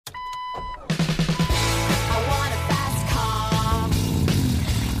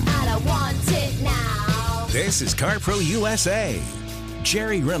This is CarPro USA.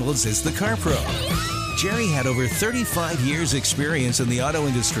 Jerry Reynolds is the Car Pro. Jerry had over 35 years experience in the auto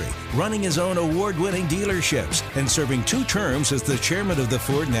industry, running his own award-winning dealerships and serving 2 terms as the chairman of the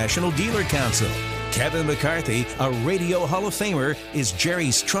Ford National Dealer Council. Kevin McCarthy, a Radio Hall of Famer, is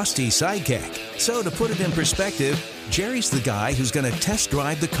Jerry's trusty sidekick. So to put it in perspective, Jerry's the guy who's going to test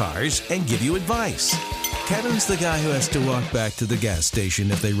drive the cars and give you advice. Kevin's the guy who has to walk back to the gas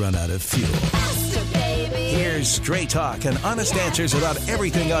station if they run out of fuel. Here's straight talk and honest answers about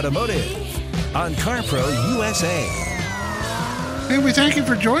everything automotive on CarPro USA. Hey, we thank you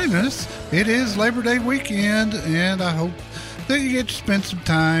for joining us. It is Labor Day weekend, and I hope that you get to spend some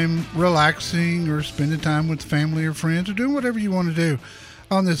time relaxing or spending time with family or friends or doing whatever you want to do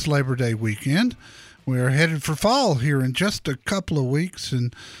on this Labor Day weekend. We're headed for fall here in just a couple of weeks,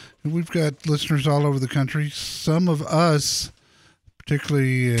 and we've got listeners all over the country. Some of us,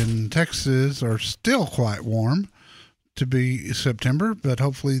 particularly in Texas, are still quite warm to be September, but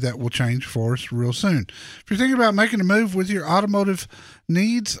hopefully that will change for us real soon. If you're thinking about making a move with your automotive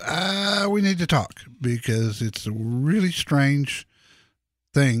needs, we need to talk, because it's a really strange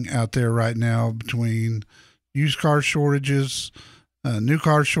thing out there right now between used car shortages, new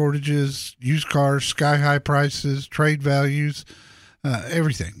car shortages, used cars, sky-high prices, trade values,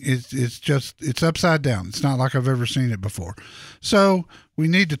 everything. It's upside down. It's not like I've ever seen it before. So we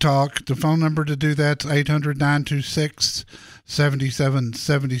need to talk. The phone number to do that's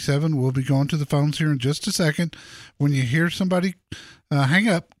 800-926-7777. We'll be going to the phones here in just a second. When you hear somebody hang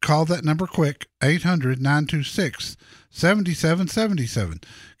up, call that number quick, 800-926-7777.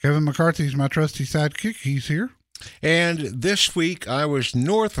 Kevin McCarthy is my trusty sidekick. He's here. And this week I was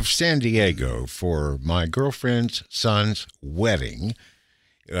north of San Diego for my girlfriend's son's wedding,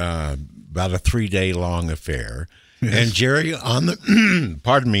 about a 3-day long affair. Yes. And Jerry, on the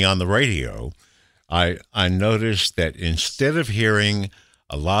on the radio, I noticed that instead of hearing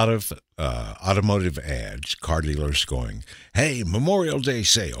a lot of automotive ads, car dealers going, "Hey, Memorial Day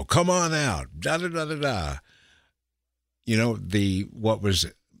sale, come on out, da da da da da." You know, what was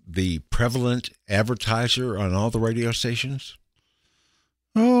the prevalent advertiser on all the radio stations?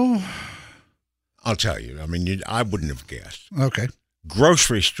 Oh, I'll tell you. I mean, I wouldn't have guessed. Okay.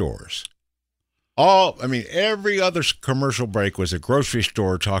 Grocery stores. Every other commercial break was a grocery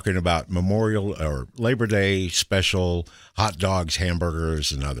store talking about Memorial or Labor Day special hot dogs,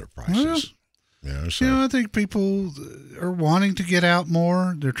 hamburgers, and other prices. Well, I think people are wanting to get out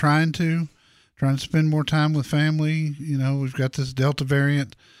more. They're trying to spend more time with family. You know, we've got this Delta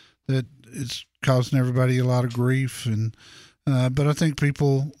variant that is causing everybody a lot of grief, and but I think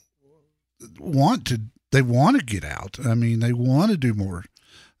people want to get out. I mean, they want to do more.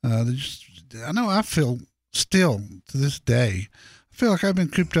 I feel still to this day, I feel like I've been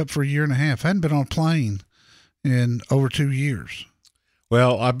cooped up for a year and a half. I hadn't been on a plane in over 2 years.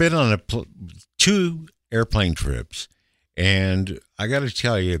 Well, I've been on 2 airplane trips, and I got to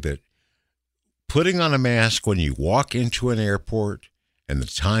tell you that putting on a mask when you walk into an airport and the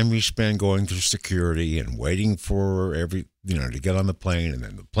time you spend going through security and waiting for to get on the plane, and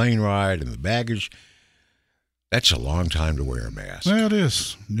then the plane ride and the baggage, that's a long time to wear a mask. Well, it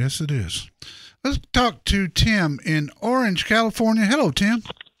is. Yes, it is. Let's talk to Tim in Orange, California. Hello, Tim.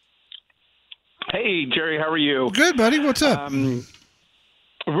 Hey, Jerry. How are you? Good, buddy. What's up? I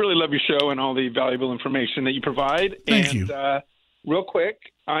really love your show and all the valuable information that you provide. Thank you. Real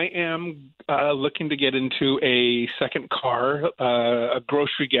quick, I am looking to get into a second car, a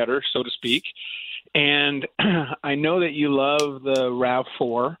grocery getter, so to speak. And I know that you love the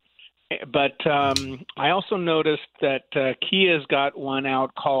RAV4, but I also noticed that Kia's got one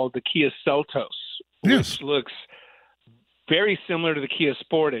out called the Kia Seltos, which looks very similar to the Kia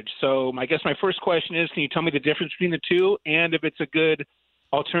Sportage. So I guess my first question is, can you tell me the difference between the two, and if it's a good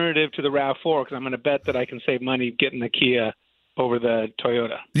alternative to the RAV4? Because I'm going to bet that I can save money getting the Kia over the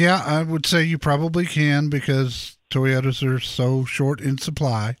Toyota. Yeah, I would say you probably can, because Toyotas are so short in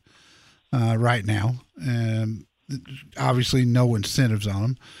supply right now. And obviously no incentives on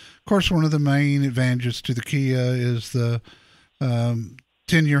them. Of course, one of the main advantages to the Kia is the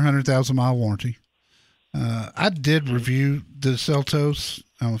 10-year, 100,000-mile warranty. I did review the Seltos.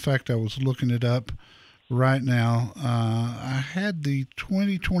 In fact, I was looking it up right now. I had the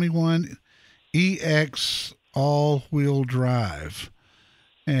 2021 EX all-wheel drive.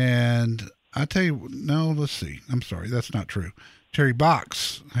 And I tell you, no, let's see. I'm sorry, that's not true. Terry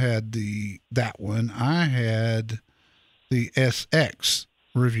Box had that one. I had the SX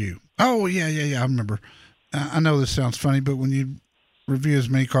review. Oh, yeah, I remember. I know this sounds funny, but when you review as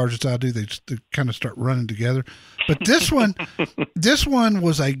many cars as I do, they kind of start running together. But this one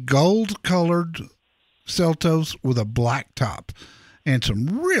was a gold-colored Seltos with a black top and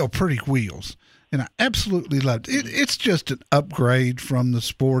some real pretty wheels. And I absolutely loved it. It's just an upgrade from the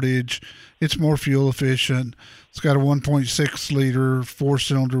Sportage. It's more fuel efficient. It's got a 1.6 liter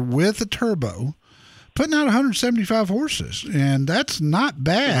 4-cylinder with a turbo, putting out 175 horses. And that's not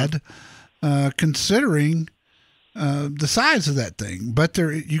bad considering the size of that thing. But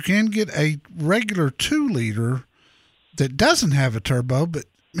you can get a regular 2-liter that doesn't have a turbo. But,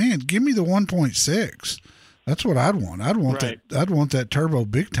 man, give me the 1.6. That's what I'd want. I'd want that turbo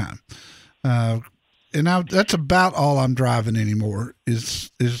big time. And now that's about all I'm driving anymore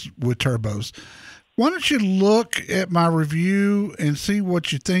is with turbos. Why don't you look at my review and see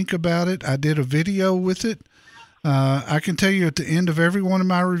what you think about it? I did a video with it. I can tell you at the end of every one of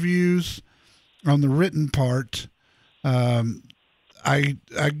my reviews on the written part, I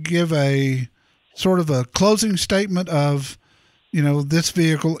give a sort of a closing statement of, this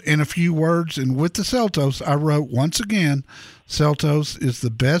vehicle in a few words. And with the Seltos, I wrote, once again, Seltos is the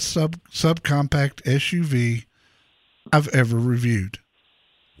best subcompact SUV I've ever reviewed.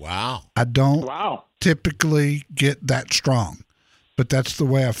 Wow. I don't typically get that strong, but that's the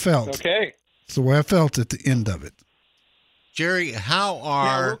way I felt. Okay. It's the way I felt at the end of it. Jerry,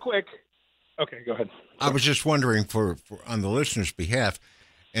 real quick. Okay, go ahead. I was just wondering for on the listeners' behalf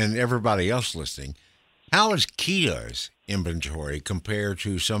and everybody else listening, how is Kia's inventory compared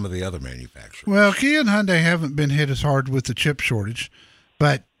to some of the other manufacturers? Well, Kia and Hyundai haven't been hit as hard with the chip shortage,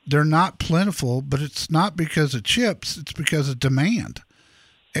 but they're not plentiful. But it's not because of chips; it's because of demand.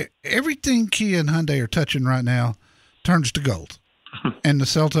 Everything Kia and Hyundai are touching right now turns to gold, and the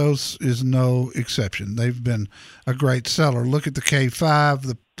Seltos is no exception. They've been a great seller. Look at the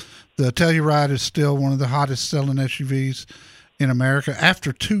K5. The Telluride is still one of the hottest selling SUVs in America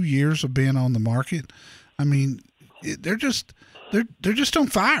after 2 years of being on the market. I mean, they're just on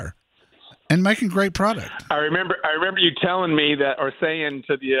fire and making great product. I remember you telling me that, or saying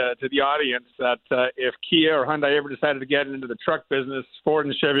to the audience that if Kia or Hyundai ever decided to get into the truck business, Ford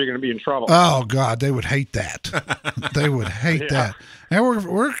and Chevy are going to be in trouble. Oh God, they would hate that. They would hate that. And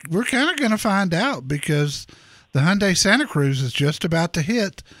we're kind of going to find out because the Hyundai Santa Cruz is just about to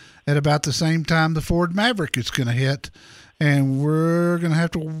hit at about the same time the Ford Maverick is going to hit. And we're going to have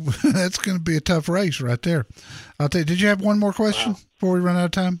to – that's going to be a tough race right there. I'll tell you, did you have one more question before we run out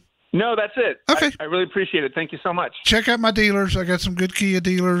of time? No, that's it. Okay. I really appreciate it. Thank you so much. Check out my dealers. I got some good Kia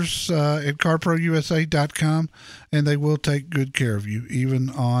dealers at carprousa.com, and they will take good care of you,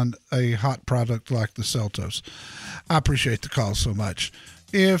 even on a hot product like the Seltos. I appreciate the call so much.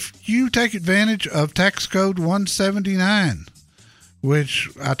 If you take advantage of tax code 179, which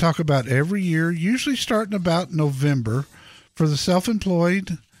I talk about every year, usually starting about November, for the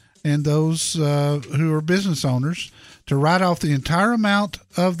self-employed and those who are business owners to write off the entire amount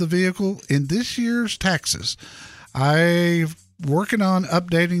of the vehicle in this year's taxes. I'm working on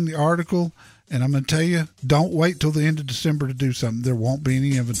updating the article, and I'm going to tell you, don't wait till the end of December to do something. There won't be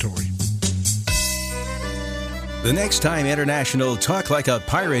any inventory. The next time International Talk Like a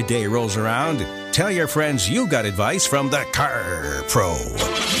Pirate Day rolls around, tell your friends you got advice from the Car Pro.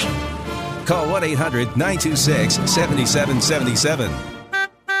 Call 1-800-926-7777.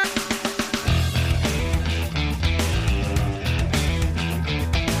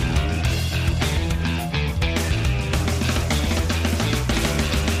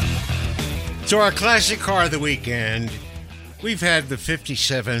 So our classic car of the weekend, we've had the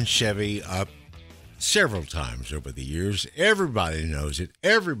 57 Chevy up several times over the years. Everybody knows it.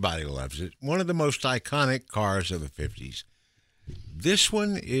 Everybody loves it. One of the most iconic cars of the 50s. This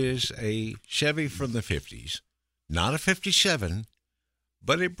one is a Chevy from the 50s, not a 57,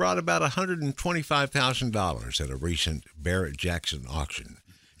 but it brought about $125,000 at a recent Barrett Jackson auction.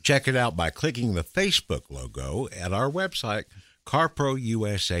 Check it out by clicking the Facebook logo at our website,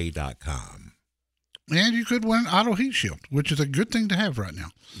 carprousa.com. And you could win an auto heat shield, which is a good thing to have right now.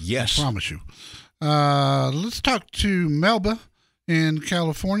 Yes. I promise you. Let's talk to Melba in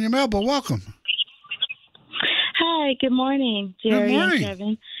California. Melba, welcome. Hi, good morning, Jerry Good morning. and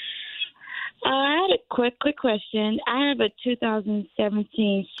Kevin. I had a quick question. I have a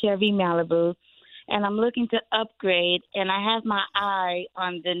 2017 Chevy Malibu, and I'm looking to upgrade, and I have my eye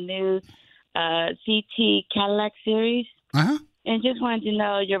on the new CT Cadillac series, Uh-huh. and just wanted to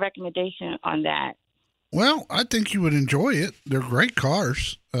know your recommendation on that. Well, I think you would enjoy it. They're great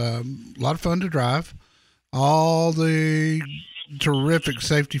cars. A lot of fun to drive. All the terrific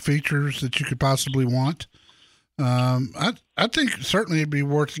safety features that you could possibly want. I think certainly it'd be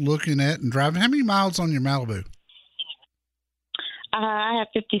worth looking at and driving. How many miles on your Malibu? I have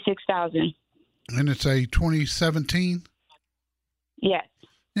 56,000. And it's a 2017? Yes.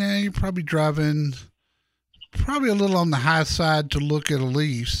 Yeah, you're probably driving probably a little on the high side to look at a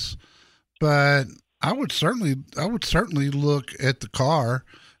lease, but I would certainly look at the car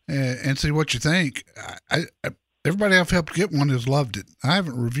and see what you think. Everybody I've helped get one has loved it. I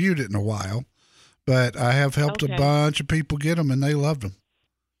haven't reviewed it in a while, but I have helped a bunch of people get them, and they loved them.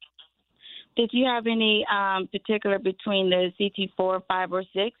 Did you have any particular between the CT4, 5, or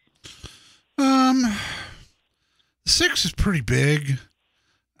 6? 6 is pretty big.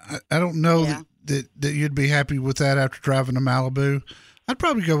 I don't know that you'd be happy with that after driving to Malibu. I'd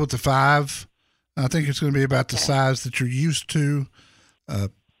probably go with the 5. I think it's going to be about the size that you're used to.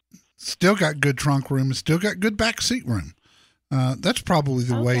 Still got good trunk room and still got good back seat room. That's probably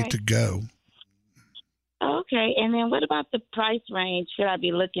the way to go. Okay, and then what about the price range should I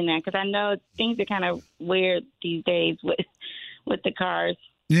be looking at? Because I know things are kind of weird these days with the cars.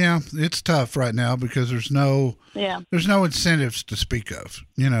 Yeah, it's tough right now because there's no incentives to speak of.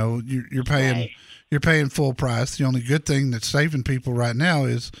 You know, you're paying full price. The only good thing that's saving people right now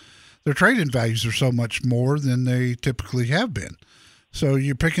is their trade-in values are so much more than they typically have been. So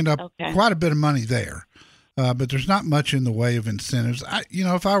you're picking up quite a bit of money there, but there's not much in the way of incentives.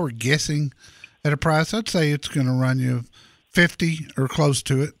 If I were guessing at a price, I'd say it's going to run you $50 or close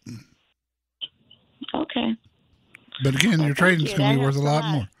to it. Okay. But again, your trading's going to be worth a lot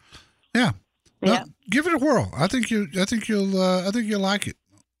more. Yeah. Well, give it a whirl. I think you'll like it.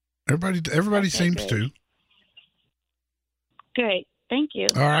 Everybody seems to. Great. Thank you.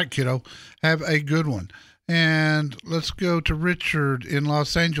 All right, kiddo. Have a good one. And let's go to Richard in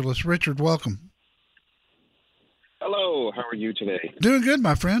Los Angeles. Richard, welcome. Hello. How are you today? Doing good,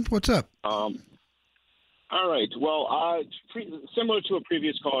 my friend. What's up? All right. Well, similar to a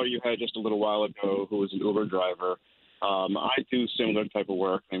previous caller you had just a little while ago who was an Uber driver, I do similar type of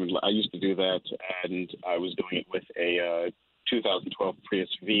work. I mean, I used to do that, and I was doing it with a 2012 Prius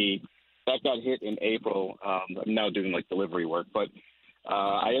V. That got hit in April. I'm now doing, delivery work. But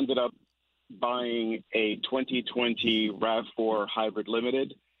I ended up buying a 2020 RAV4 Hybrid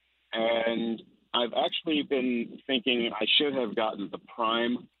Limited, and I've actually been thinking I should have gotten the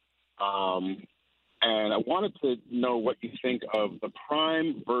Prime, and I wanted to know what you think of the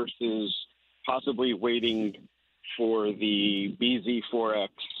Prime versus possibly waiting for the BZ4X,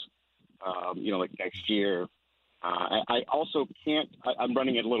 next year. I also can't. I'm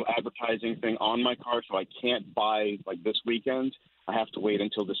running a little advertising thing on my car, so I can't buy this weekend. I have to wait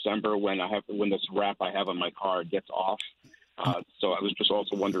until December when this wrap I have on my car gets off. So I was just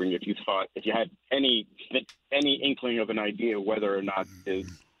also wondering if you had any inkling of an idea whether or not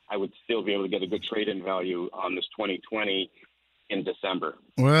I would still be able to get a good trade-in value on this 2020 in December.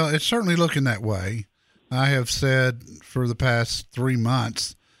 Well, it's certainly looking that way. I have said for the past 3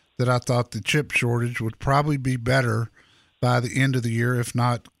 months that I thought the chip shortage would probably be better by the end of the year, if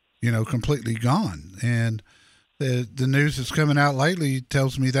not, completely gone. And the news that's coming out lately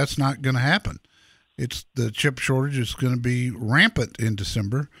tells me that's not going to happen. It's the chip shortage is going to be rampant in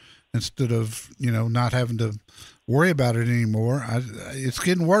December instead of, not having to worry about it anymore. It's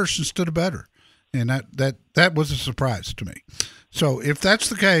getting worse instead of better. And that was a surprise to me. So if that's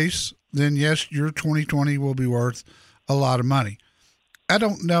the case, then yes, your 2020 will be worth a lot of money. I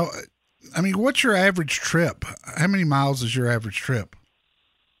don't know. I mean, what's your average trip? How many miles is your average trip?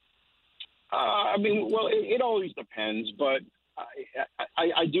 It always depends, but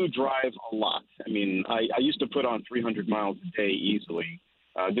I do drive a lot. I mean, I used to put on 300 miles a day easily.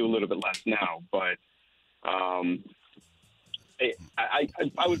 I do a little bit less now, but I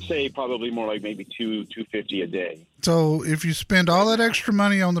would say probably more like maybe 250 a day. So if you spend all that extra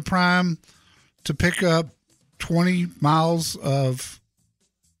money on the Prime to pick up 20 miles of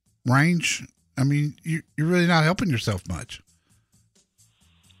range, I mean, you're really not helping yourself much.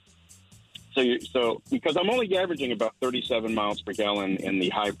 So because I'm only averaging about 37 miles per gallon in the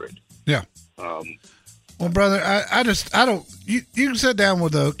hybrid. Yeah. Well, brother, I don't. You can sit down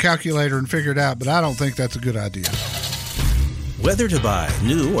with a calculator and figure it out, but I don't think that's a good idea. Whether to buy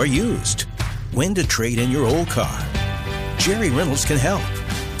new or used, when to trade in your old car, Jerry Reynolds can help.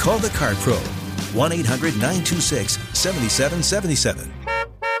 Call the Car Pro, 1-800-926-7777.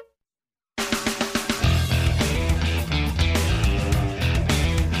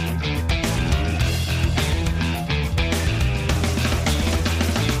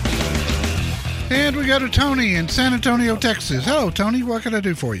 And we go to Tony in San Antonio, Texas. Hello, Tony. What can I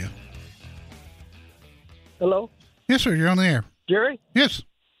do for you? Hello? Yes, sir. You're on the air. Jerry? Yes.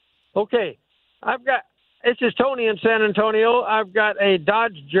 Okay. This is Tony in San Antonio. I've got a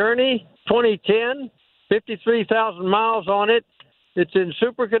Dodge Journey 2010, 53,000 miles on it. It's in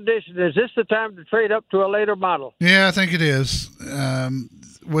super condition. Is this the time to trade up to a later model? Yeah, I think it is.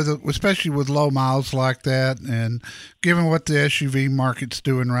 especially with low miles like that, and given what the SUV market's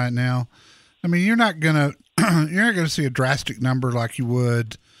doing right now, I mean, you're not gonna see a drastic number like you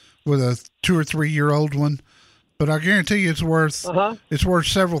would with a 2 or 3 year old one. But I guarantee you, it's worth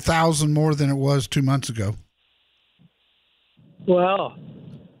several thousand more than it was 2 months ago. Well,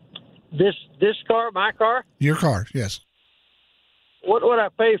 this car, my car, your car, yes. What would I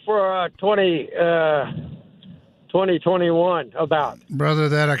pay for 2021 about? Brother,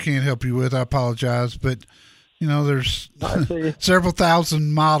 that I can't help you with. I apologize, but there's several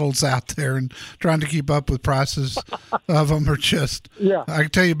thousand models out there, and trying to keep up with prices of them are just. Yeah. I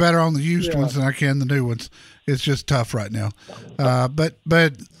can tell you better on the used ones than I can the new ones. It's just tough right now. But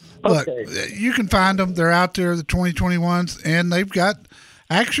look, you can find them. They're out there, the 2021s, and they've got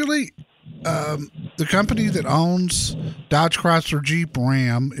actually. The company that owns Dodge Chrysler Jeep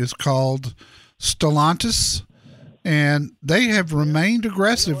Ram is called Stellantis, and they have remained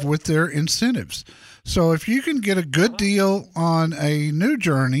aggressive with their incentives. So if you can get a good deal on a new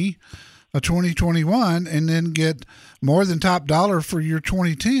Journey, a 2021, and then get more than top dollar for your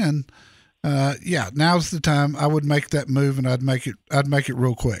 2010, now's the time. I would make that move, and I'd make it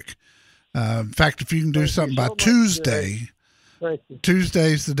real quick. In fact, if you can do something by Tuesday.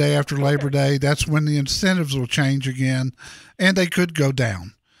 Tuesday's the day after Labor Day. That's when the incentives will change again, and they could go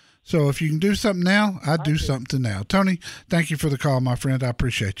down. So if you can do something now, I'd do something now. Tony, thank you for the call, my friend. I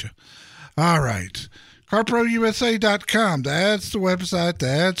appreciate you. All right. CarProUSA.com. That's the website.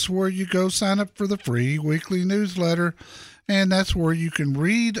 That's where you go sign up for the free weekly newsletter, and that's where you can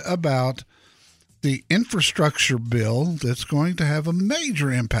read about the infrastructure bill that's going to have a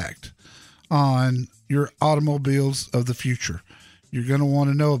major impact on your automobiles of the future. You're going to want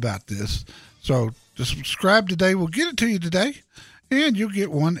to know about this. So just subscribe today. We'll get it to you today, and you'll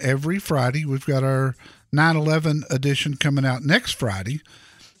get one every Friday. We've got our 9/11 edition coming out next Friday,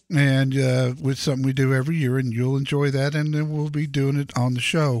 and with something we do every year, and you'll enjoy that, and then we'll be doing it on the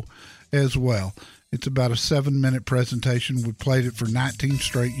show as well. It's about a 7-minute presentation. We played it for 19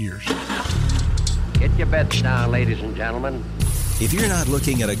 straight years. Get your bets down, ladies and gentlemen. If you're not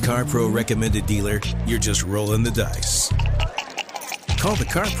looking at a CarPro recommended dealer, you're just rolling the dice. Call the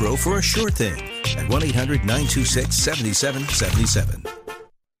CarPro for a sure thing at 1-800-926-7777.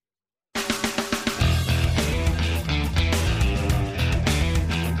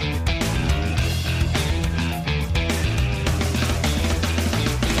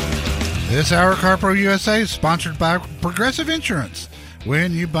 This hour, CarPro USA is sponsored by Progressive Insurance.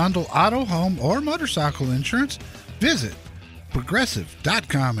 When you bundle auto, home, or motorcycle insurance, visit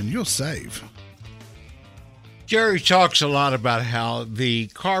Progressive.com and you'll save. Jerry talks a lot about how the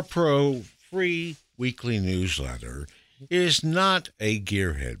CarPro free weekly newsletter is not a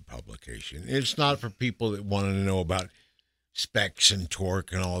gearhead publication. It's not for people that want to know about specs and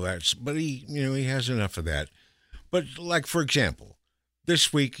torque and all that. But he has enough of that. But like, for example,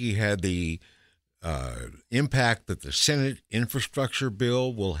 this week he had the impact that the Senate infrastructure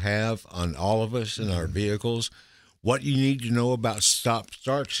bill will have on all of us in our vehicles. What you need to know about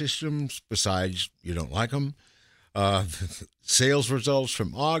stop-start systems, besides you don't like them. Sales results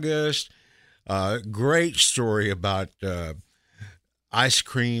from August. Great story about ice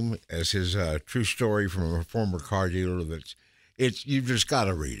cream as his true story from a former car dealer. You've just got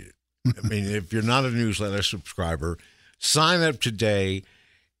to read it. I mean, if you're not a newsletter subscriber, sign up today.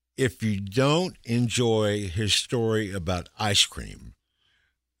 If you don't enjoy his story about ice cream,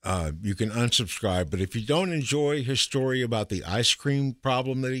 you can unsubscribe. But if you don't enjoy his story about the ice cream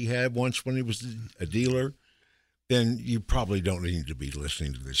problem that he had once when he was a dealer, then you probably don't need to be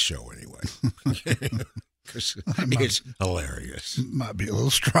listening to this show anyway. Because it's hilarious. Might be a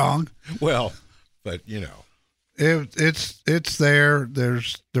little strong. Well, but it's there. There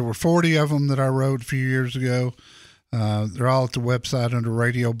were 40 of them that I wrote a few years ago. They're all at the website under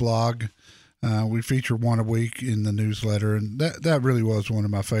Radio Blog. We feature one a week in the newsletter, and that really was one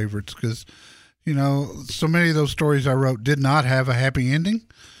of my favorites because, so many of those stories I wrote did not have a happy ending,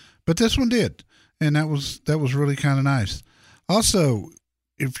 but this one did, and that was really kind of nice. Also,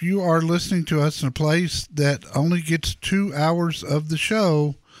 if you are listening to us in a place that only gets 2 hours of the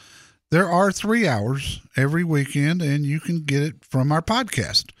show, there are 3 hours every weekend, and you can get it from our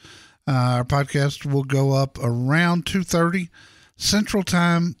podcast. Our podcast will go up around 2:30 Central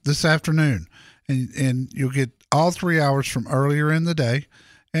Time this afternoon, and you'll get all 3 hours from earlier in the day,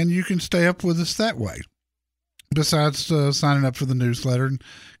 and you can stay up with us that way. Besides signing up for the newsletter and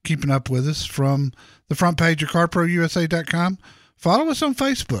keeping up with us from the front page of CarProUSA.com, follow us on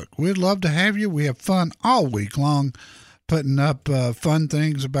Facebook. We'd love to have you. We have fun all week long putting up fun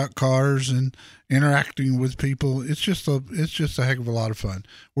things about cars and interacting with people. It's just a heck of a lot of fun.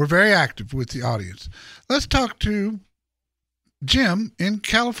 We're very active with the audience. Let's talk to Jim in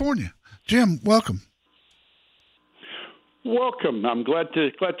California. Jim, welcome. Welcome. I'm glad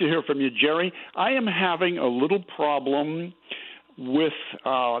to hear from you, Jerry. I am having a little problem with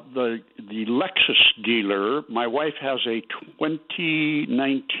the Lexus dealer. My wife has a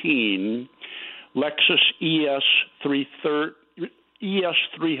 2019 Lexus ES300H.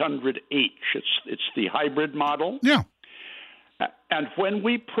 It's the hybrid model. Yeah. And when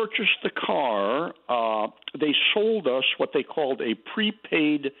we purchased the car, they sold us what they called a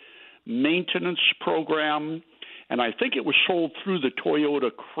prepaid maintenance program. And I think it was sold through the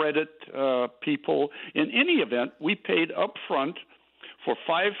Toyota credit people. In any event, we paid up front for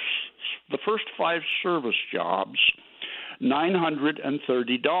the first 5 service jobs,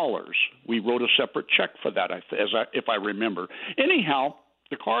 $930. We wrote a separate check for that, if I remember. Anyhow,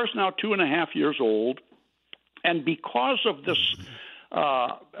 the car is now 2.5 years old, and because of this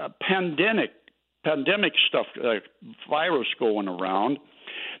pandemic stuff, virus going around,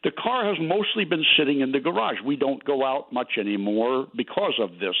 the car has mostly been sitting in the garage. We don't go out much anymore because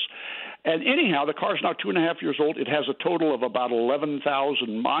of this. And anyhow, the car is now 2.5 years old. It has a total of about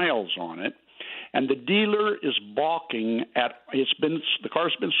 11,000 miles on it. And the dealer is balking at the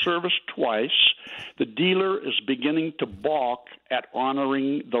car's been serviced twice. The dealer is beginning to balk at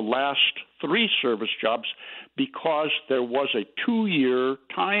honoring the last 3 service jobs because there was a 2-year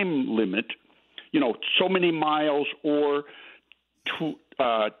time limit, so many miles or 2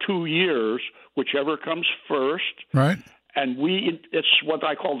 years, whichever comes first. Right. And it's what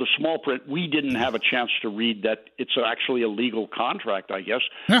I call the small print. We didn't have a chance to read that it's actually a legal contract, I guess,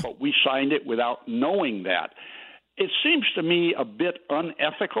 but we signed it without knowing that. It seems to me a bit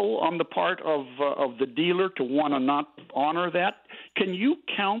unethical on the part of the dealer to want to not honor that. Can you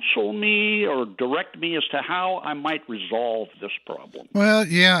counsel me or direct me as to how I might resolve this problem? Well,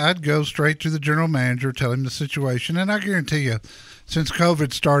 yeah, I'd go straight to the general manager, tell him the situation, and I guarantee you, since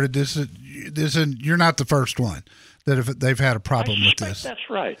COVID started, you're not the first one that they've had a problem with this. That's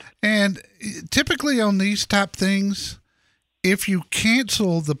right. And typically on these type things, if you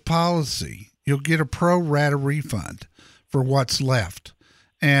cancel the policy, you'll get a pro rata refund for what's left.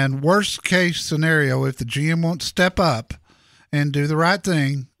 And worst case scenario, if the GM won't step up and do the right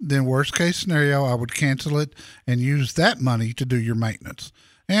thing, then worst case scenario, I would cancel it and use that money to do your maintenance.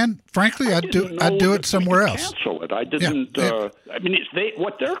 And frankly, I'd do it somewhere else. Cancel it. I didn't. Yeah. I mean,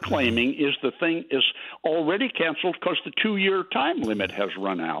 what they're claiming is the thing is already canceled because the 2-year time limit has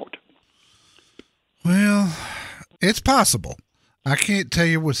run out. Well, it's possible. I can't tell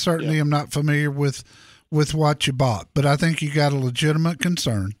you with certainty. I'm not familiar with what you bought, but I think you got a legitimate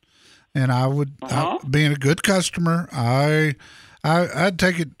concern. And I would, being a good customer, I'd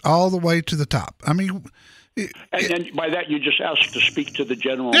take it all the way to the top. I mean. And by that, you just asked to speak to the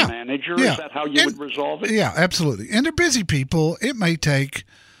general manager? Yeah. Is that how you would resolve it? Yeah, absolutely. And they're busy people. It may take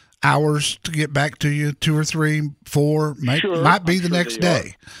hours to get back to you, 2 or 3, 4, might be the next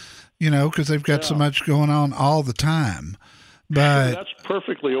day, because they've got so much going on all the time. But that's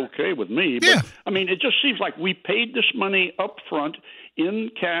perfectly okay with me. But, yeah. I mean, it just seems like we paid this money up front in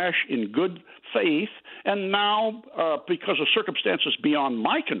cash in good faith, and now because of circumstances beyond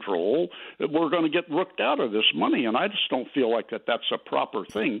my control, we're going to get rooked out of this money, and I just don't feel like that's a proper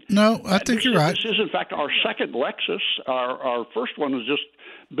thing. No, I think you're right. This is, in fact, our second Lexus. Our first one has just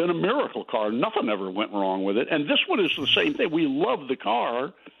been a miracle car. Nothing ever went wrong with it, and this one is the same thing. We love the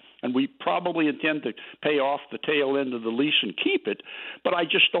car, and we probably intend to pay off the tail end of the lease and keep it, but I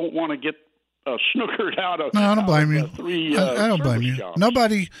just don't want to get snookered out of. No, I don't blame you. 3 I don't blame you. Jobs.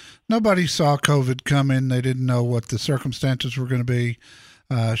 Nobody saw COVID coming. They didn't know what the circumstances were going to be.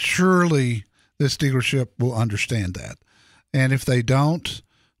 Surely this dealership will understand that. And if they don't,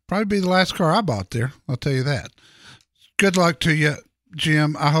 probably be the last car I bought there. I'll tell you that. Good luck to you,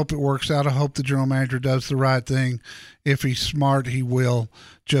 Jim. I hope it works out. I hope the general manager does the right thing. If he's smart, he will,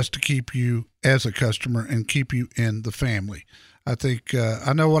 just to keep you as a customer and keep you in the family. I think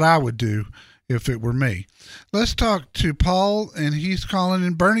I know what I would do if it were me. Let's talk to Paul, and he's calling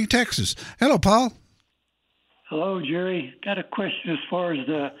in Bernie, Texas. Hello, Paul. Hello, Jerry. Got a question as far as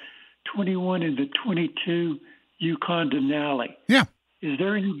the 21 and the 22 Yukon Denali. Yeah. Is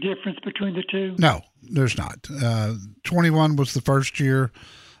there any difference between the two? No, there's not. 21 was the first year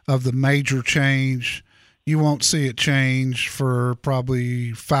of the major change. You won't see it change for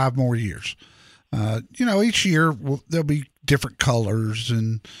probably 5 more years. Each year there'll be different colors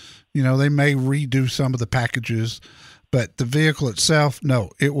and, they may redo some of the packages, But the vehicle itself,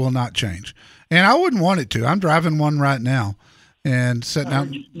 no, it will not change. And I wouldn't want it to. I'm driving one right now and sitting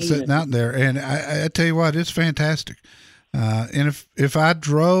out there. And I tell you what, it's fantastic. And if I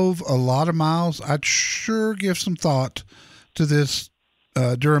drove a lot of miles, I'd sure give some thought to this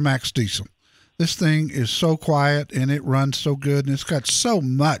Duramax diesel. This thing is so quiet and it runs so good, and it's got so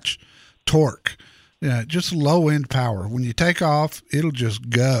much torque. Just low end power. When you take off, it'll just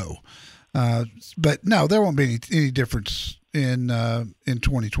go. But no, there won't be any difference in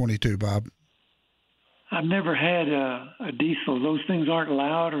 2022, Bob. I've never had a diesel. Those things aren't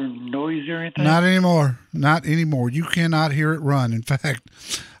loud or noisy or anything? Not anymore. Not anymore. You cannot hear it run. In fact,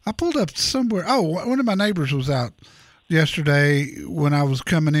 I pulled up somewhere. Oh, one of my neighbors was out yesterday when I was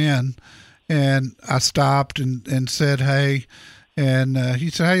coming in, and I stopped and said, hey. And he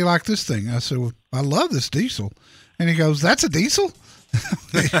said, how you like this thing? I said, well, I love this diesel. And he goes, that's a diesel?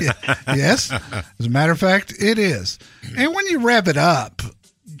 Yes. As a matter of fact, it is. And when you rev it up,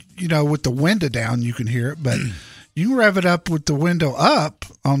 with the window down, you can hear it, but you can rev it up with the window up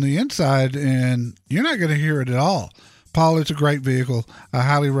on the inside, and you're not going to hear it at all. Paul, it's a great vehicle. I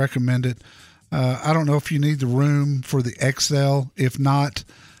highly recommend it. I don't know if you need the room for the XL. If not,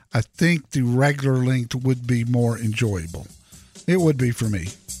 I think the regular length would be more enjoyable. It would be for me.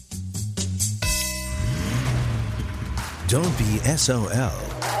 Don't be SOL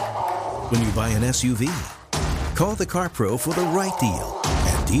when you buy an SUV. Call the Car Pro for the right deal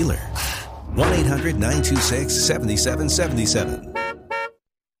and dealer. 1-800-926-7777.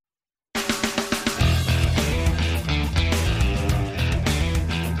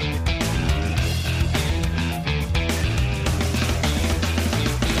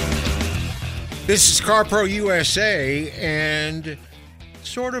 This is CarPro USA, and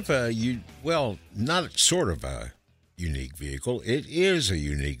not sort of a unique vehicle. It is a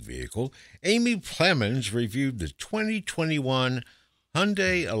unique vehicle. Amy Plemons reviewed the 2021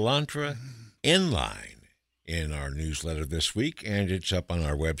 Hyundai Elantra N-Line in our newsletter this week, and it's up on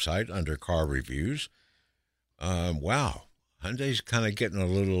our website under Car Reviews. Wow, Hyundai's kind of getting a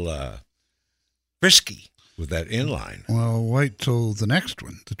little frisky with that N-Line. Well, wait till the next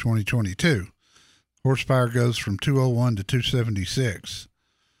one, the 2022. Horsepower goes from 201 to 276.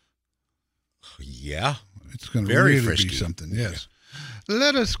 Yeah. It's going to Very really frisky. be something, yes. Yeah.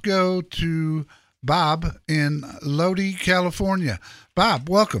 Let us go to Bob in Lodi, California. Bob,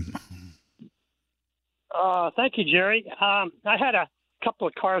 welcome. Thank you, Jerry. I had a couple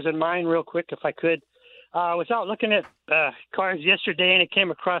of cars in mind real quick, if I could. I was out looking at cars yesterday, and I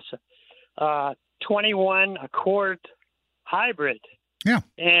came across a 21 Accord hybrid. Yeah.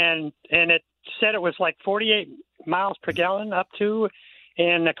 And it said it was like 48 miles per gallon up to,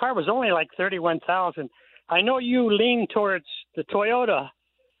 and the car was only like 31,000. I know you lean towards the Toyota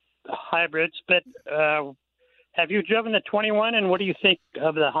hybrids, but have you driven the 21, and what do you think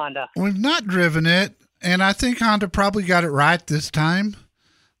of the Honda? We've not driven it, and I think Honda probably got it right this time.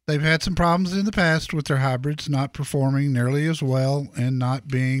 They've had some problems in the past with their hybrids not performing nearly as well and not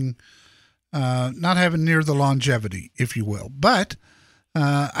being, not having near the longevity, if you will. But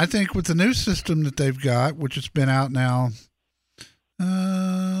I think with the new system that they've got, which has been out now,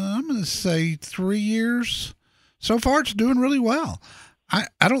 I'm going to say 3 years. So far, it's doing really well. I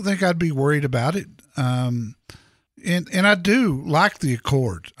don't think I'd be worried about it. And I do like the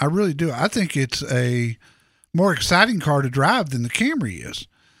Accord. I really do. I think it's a more exciting car to drive than the Camry is.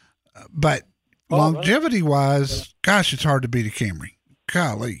 But longevity-wise, gosh, it's hard to beat a Camry.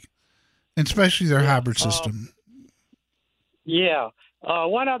 Golly. And especially their hybrid system. Yeah.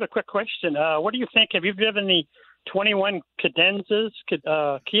 One other quick question. What do you think? Have you driven the 21 Cadenzas,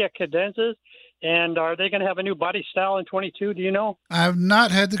 Kia Cadenzas? And are they going to have a new body style in 22? Do you know? I've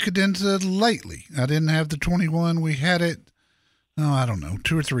not had the Cadenza lately. I didn't have the 21. We had it, I don't know,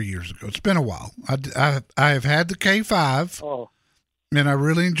 2 or 3 years ago. It's been a while. I have had the K5, and I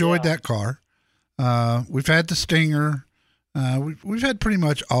really enjoyed that car. We've had the Stinger. We've had pretty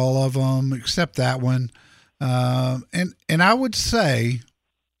much all of them except that one. And I would say,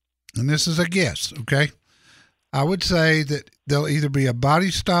 and this is a guess, okay? I would say that there'll either be a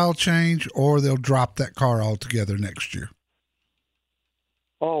body style change or they'll drop that car altogether next year.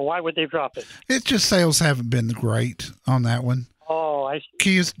 Oh, why would they drop it? It's just sales haven't been great on that one. Oh, I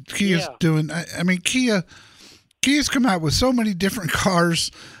see. Kia's doing, I mean, Kia's come out with so many different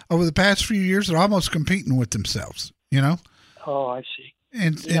cars over the past few years that are almost competing with themselves, you know? Oh, I see.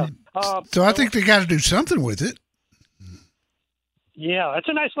 So I think they got to do something with it. Yeah, it's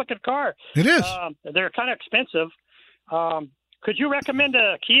a nice looking car. It is. They're kind of expensive. Could you recommend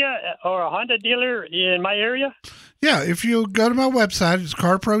a Kia or a Honda dealer in my area? Yeah, if you go to my website, it's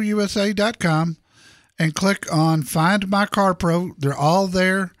carprousa.com, and click on Find My Car Pro. They're all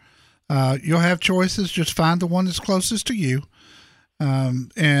there. You'll have choices. Just find the one that's closest to you,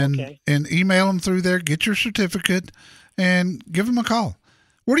 and email them through there. Get your certificate and give them a call.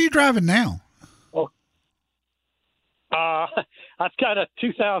 What are you driving now? I've got a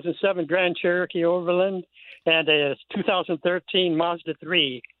 2007 Grand Cherokee Overland and a 2013 Mazda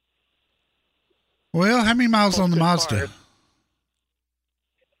 3. Well, how many miles on the Mazda?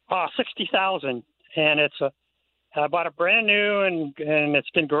 60,000, and I bought it brand new, and it's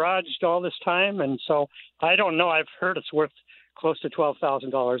been garaged all this time, and so I don't know. I've heard it's worth close to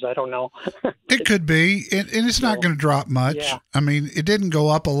 $12,000. I don't know. It could be, and it's not going to drop much. Yeah. I mean, it didn't go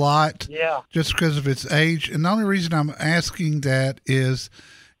up a lot just because of its age. And the only reason I'm asking that is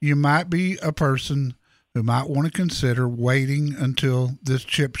you might be a person who might want to consider waiting until this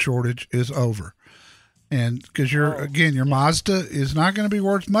chip shortage is over. And because your Mazda is not going to be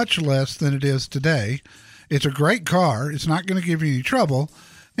worth much less than it is today. It's a great car. It's not going to give you any trouble.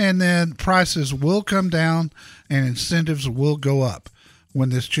 And then prices will come down and incentives will go up when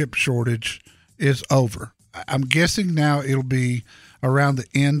this chip shortage is over. I'm guessing now it'll be around the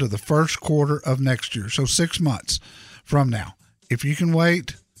end of the first quarter of next year, so 6 months from now. If you can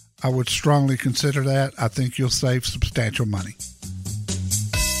wait, I would strongly consider that. I think you'll save substantial money.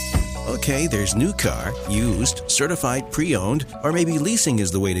 Okay, there's new car, used, certified, pre-owned, or maybe leasing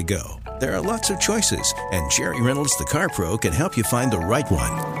is the way to go. There are lots of choices, and Jerry Reynolds, the Car Pro, can help you find the right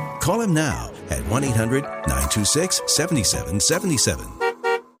one. Call him now at 1-800-926-7777.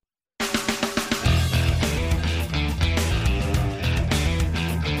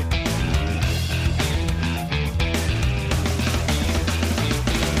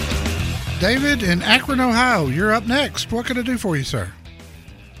 David in Akron, Ohio, you're up next. What can I do for you, sir?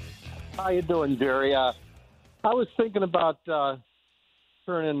 How you doing, Jerry? I was thinking about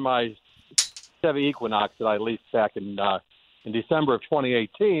turning in my Chevy Equinox that I leased back in December of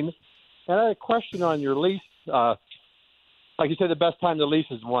 2018. And I had a question on your lease. Like you said, the best time to lease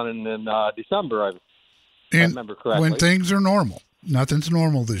is one in December, if I remember correctly. When things are normal. Nothing's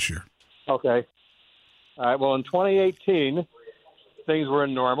normal this year. Okay. All right. Well, in 2018, things were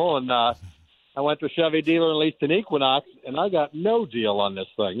normal, and I went to a Chevy dealer and leased an Equinox, and I got no deal on this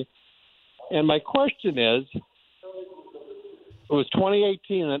thing. And my question is, it was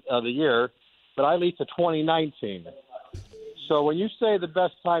 2018 of the year, but I leased a 2019. So when you say the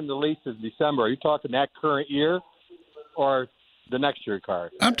best time to lease is December, are you talking that current year or the next year car?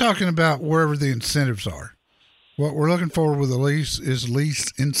 I'm talking about wherever the incentives are. What we're looking for with a lease is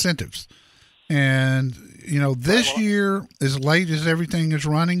lease incentives. And, this year, as late as everything is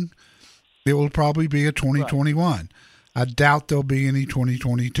running, it will probably be a 2021. Right. I doubt there'll be any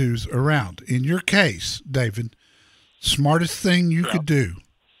 2022s around. In your case, David, smartest thing you could do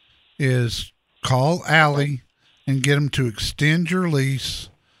is call Allie and get them to extend your lease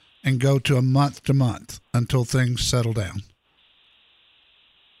and go to a month-to-month until things settle down.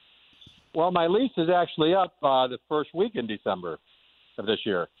 Well, my lease is actually up the first week in December of this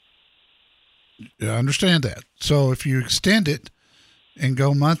year. I understand that. So if you extend it and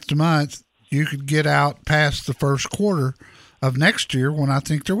go month-to-month, you could get out past the first quarter of next year when I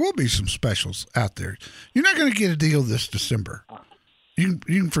think there will be some specials out there. You're not going to get a deal this December. You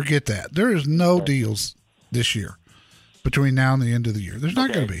can forget that. There is no deals this year between now and the end of the year. There's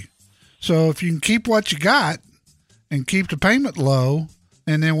not going to be. So if you can keep what you got and keep the payment low,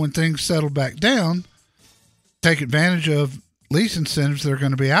 and then when things settle back down, take advantage of lease incentives that are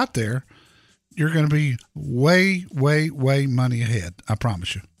going to be out there, you're going to be way, way, way money ahead. I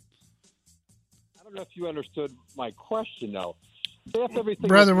promise you. I don't know if you understood my question, though.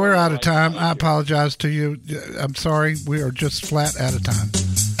 Brother, we're out of time. I apologize to you. I'm sorry. We are just flat out of time.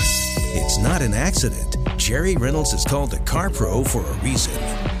 It's not an accident. Jerry Reynolds is called the Car Pro for a reason.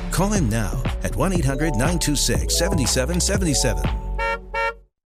 Call him now at 1-800-926-7777.